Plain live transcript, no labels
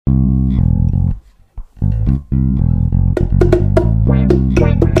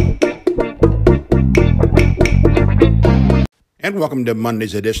welcome to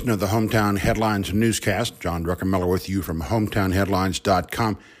Monday's edition of the Hometown Headlines newscast. John Druckenmiller with you from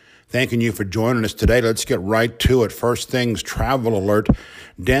hometownheadlines.com. Thanking you for joining us today. Let's get right to it. First things, travel alert.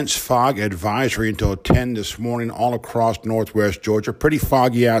 Dense fog advisory until 10 this morning all across northwest Georgia. Pretty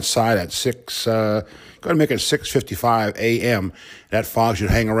foggy outside at going to make it 6:55 a.m. That fog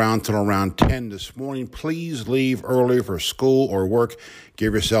should hang around till around 10 this morning. Please leave early for school or work.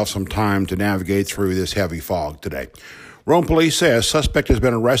 Give yourself some time to navigate through this heavy fog today. Rome police say a suspect has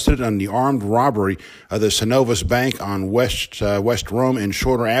been arrested on the armed robbery of the Synovus Bank on West Rome and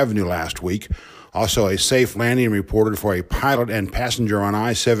Shorter Avenue last week. Also, a safe landing reported for a pilot and passenger on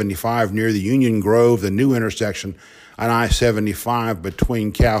I-75 near the Union Grove, the new intersection on I-75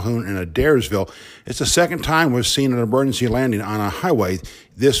 between Calhoun and Adairsville. It's the second time we've seen an emergency landing on a highway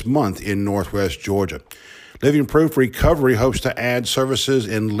this month in northwest Georgia. Living Proof Recovery hopes to add services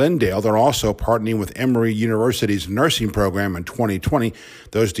in Lindale. They're also partnering with Emory University's nursing program in 2020.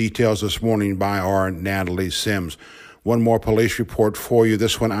 Those details this morning by our Natalie Sims. One more police report for you.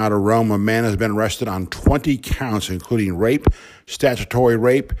 This one out of Rome. A man has been arrested on 20 counts, including rape, statutory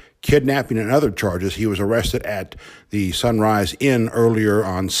rape, kidnapping, and other charges. He was arrested at the Sunrise Inn earlier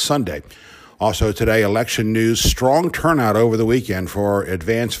on Sunday. Also today, election news. Strong turnout over the weekend for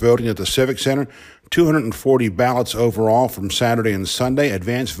advanced voting at the Civic Center. 240 ballots overall from Saturday and Sunday.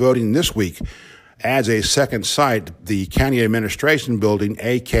 Advanced voting this week adds a second site, the County Administration Building,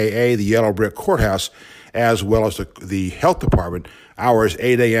 a.k.a. the Yellow Brick Courthouse, as well as the Health Department, hours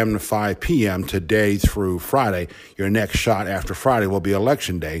 8 a.m. to 5 p.m. today through Friday. Your next shot after Friday will be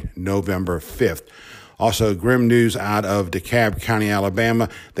Election Day, November 5th. Also, grim news out of DeKalb County, Alabama.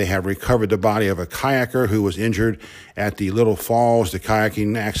 They have recovered the body of a kayaker who was injured at the Little Falls. The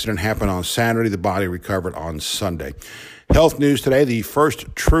kayaking accident happened on Saturday. The body recovered on Sunday. Health news today. The first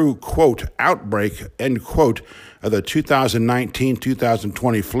true, quote, outbreak, end quote, of the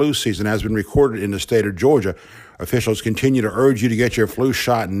 2019-2020 flu season has been recorded in the state of Georgia. Officials continue to urge you to get your flu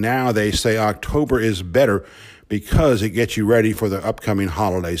shot now. They say October is better because it gets you ready for the upcoming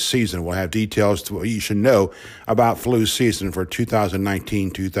holiday season. We'll have details to what you should know about flu season for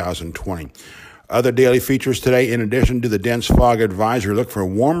 2019-2020. Other daily features today, in addition to the dense fog advisory, look for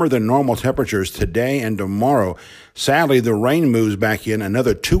warmer than normal temperatures today and tomorrow. Sadly, the rain moves back in.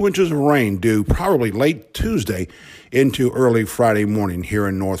 Another 2 inches of rain due probably late Tuesday into early Friday morning here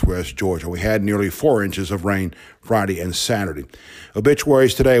in northwest Georgia. We had nearly 4 inches of rain Friday and Saturday.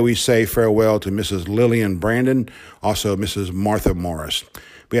 Obituaries today, we say farewell to Mrs. Lillian Brandon, also Mrs. Martha Morris.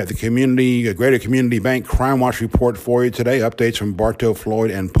 We have the Greater Community Bank Crime Watch report for you today. Updates from Bartow,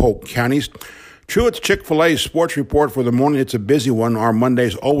 Floyd, and Polk counties. Truett's Chick-fil-A sports report for the morning. It's a busy one. Our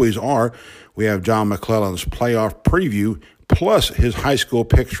Mondays always are. We have John McClellan's playoff preview, plus his high school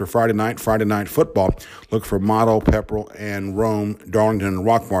picks for Friday night football. Look for Motto, Pepperell, and Rome, Darlington, and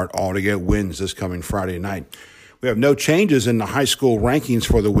Rockmart all to get wins this coming Friday night. We have no changes in the high school rankings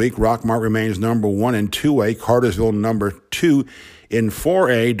for the week. Rockmart remains number 1 in 2A, Cartersville number 2 in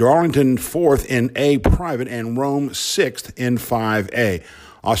 4A, Darlington 4th in A private, and Rome 6th in 5A.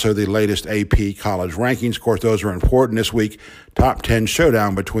 Also, the latest AP college rankings. Of course, those are important this week. Top 10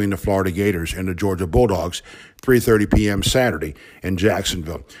 showdown between the Florida Gators and the Georgia Bulldogs, 3:30 p.m. Saturday in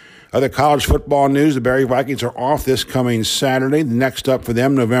Jacksonville. Other college football news, the Berry Vikings are off this coming Saturday. The next up for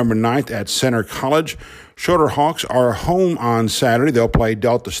them, November 9th at Center College. Shorter Hawks are home on Saturday. They'll play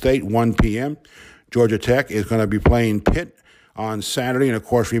Delta State 1 p.m. Georgia Tech is going to be playing Pitt on Saturday. And, of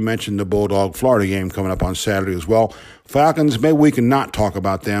course, we mentioned the Bulldog-Florida game coming up on Saturday as well. Falcons, maybe we can not talk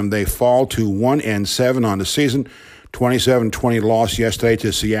about them. They fall to 1-7 on the season. 27-20 loss yesterday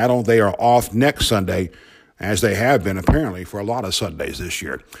to Seattle. They are off next Sunday, as they have been apparently for a lot of Sundays this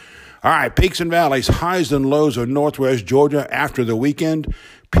year. All right, peaks and valleys, highs and lows of northwest Georgia after the weekend.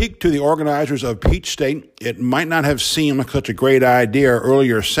 Peak to the organizers of Peach State. It might not have seemed like such a great idea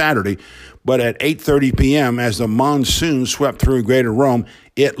earlier Saturday, but at 8:30 p.m., as the monsoon swept through Greater Rome,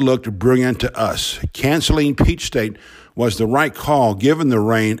 it looked brilliant to us. Canceling Peach State was the right call given the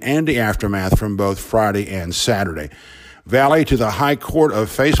rain and the aftermath from both Friday and Saturday. Valley to the High Court of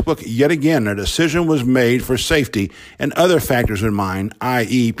Facebook. Yet again, a decision was made for safety and other factors in mind,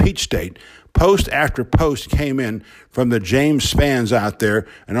 i.e. Peach State. Post after post came in from the James Spans out there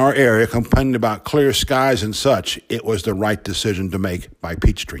in our area complaining about clear skies and such. It was the right decision to make by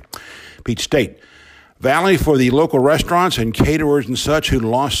Peach State. Valley for the local restaurants and caterers and such who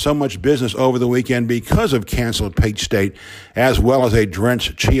lost so much business over the weekend because of canceled Peach State, as well as a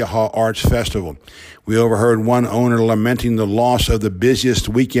drenched Cheaha Arts Festival. We overheard one owner lamenting the loss of the busiest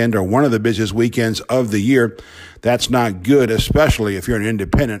weekend or one of the busiest weekends of the year. That's not good, especially if you're an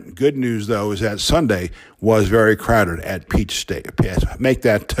independent. Good news, though, is that Sunday was very crowded at Peach State. Make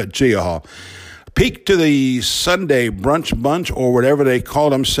that Cheaha. Peak to the Sunday brunch bunch, or whatever they call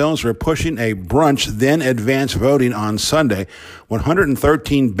themselves, for pushing a brunch, then advance voting on Sunday.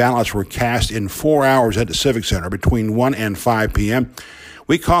 113 ballots were cast in 4 hours at the Civic Center between 1 and 5 p.m.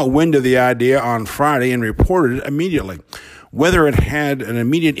 We caught wind of the idea on Friday and reported it immediately. Whether it had an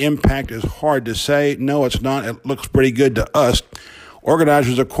immediate impact is hard to say. No, it's not. It looks pretty good to us.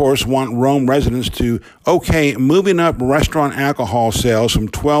 Organizers, of course, want Rome residents to, moving up restaurant alcohol sales from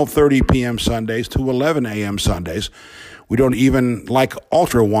 12:30 p.m. Sundays to 11 a.m. Sundays. We don't even like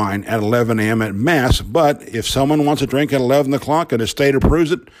ultra wine at 11 a.m. at Mass, but if someone wants a drink at 11 o'clock and the state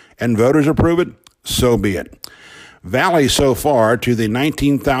approves it and voters approve it, so be it. Valley so far to the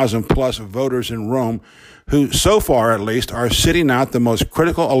 19,000 plus voters in Rome who, so far at least, are sitting out the most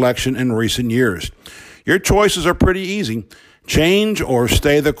critical election in recent years. Your choices are pretty easy. Change or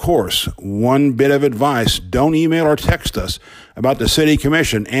stay the course. One bit of advice: don't email or text us about the city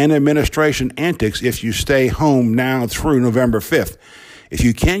commission and administration antics if you stay home now through November 5th. If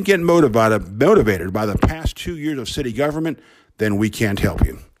you can't get motivated by the past 2 years of city government, then we can't help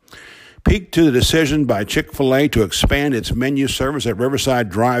you. Peak to the decision by Chick-fil-A to expand its menu service at Riverside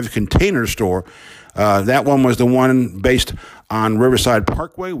Drive Container Store. That one was the one based on Riverside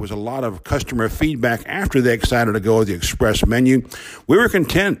Parkway. Was a lot of customer feedback after they decided to go with the express menu. We were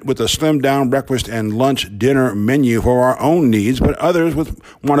content with the slimmed down breakfast and lunch dinner menu for our own needs, but others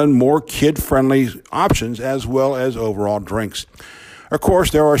wanted more kid-friendly options as well as overall drinks. Of course,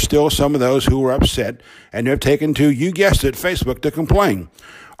 there are still some of those who were upset and have taken to, you guessed it, Facebook to complain.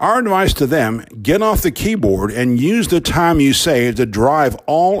 Our advice to them: get off the keyboard and use the time you save to drive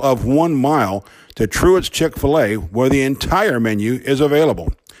all of 1 mile to Truett's Chick-fil-A, where the entire menu is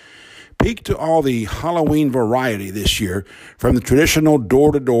available. Peak to all the Halloween variety this year, from the traditional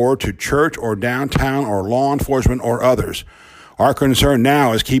door-to-door to church or downtown or law enforcement or others. Our concern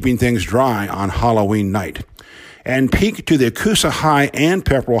now is keeping things dry on Halloween night. And peak to the Coosa High and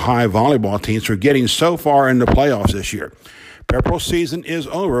Pepperell High volleyball teams for getting so far in the playoffs this year. Pepperell season is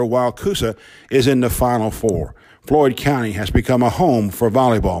over while Coosa is in the Final Four. Floyd County has become a home for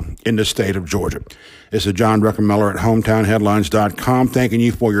volleyball in the state of Georgia. This is John Druckenmiller at HometownHeadlines.com, thanking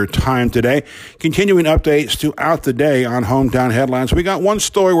you for your time today. Continuing updates throughout the day on Hometown Headlines. We got one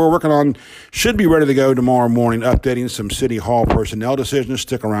story we're working on, should be ready to go tomorrow morning, updating some City Hall personnel decisions.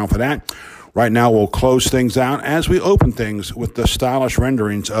 Stick around for that. Right now, we'll close things out as we open things with the stylish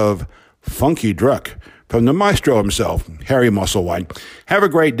renderings of Funky Druck from the maestro himself, Harry Musselwhite. Have a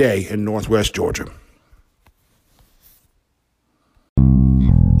great day in Northwest Georgia.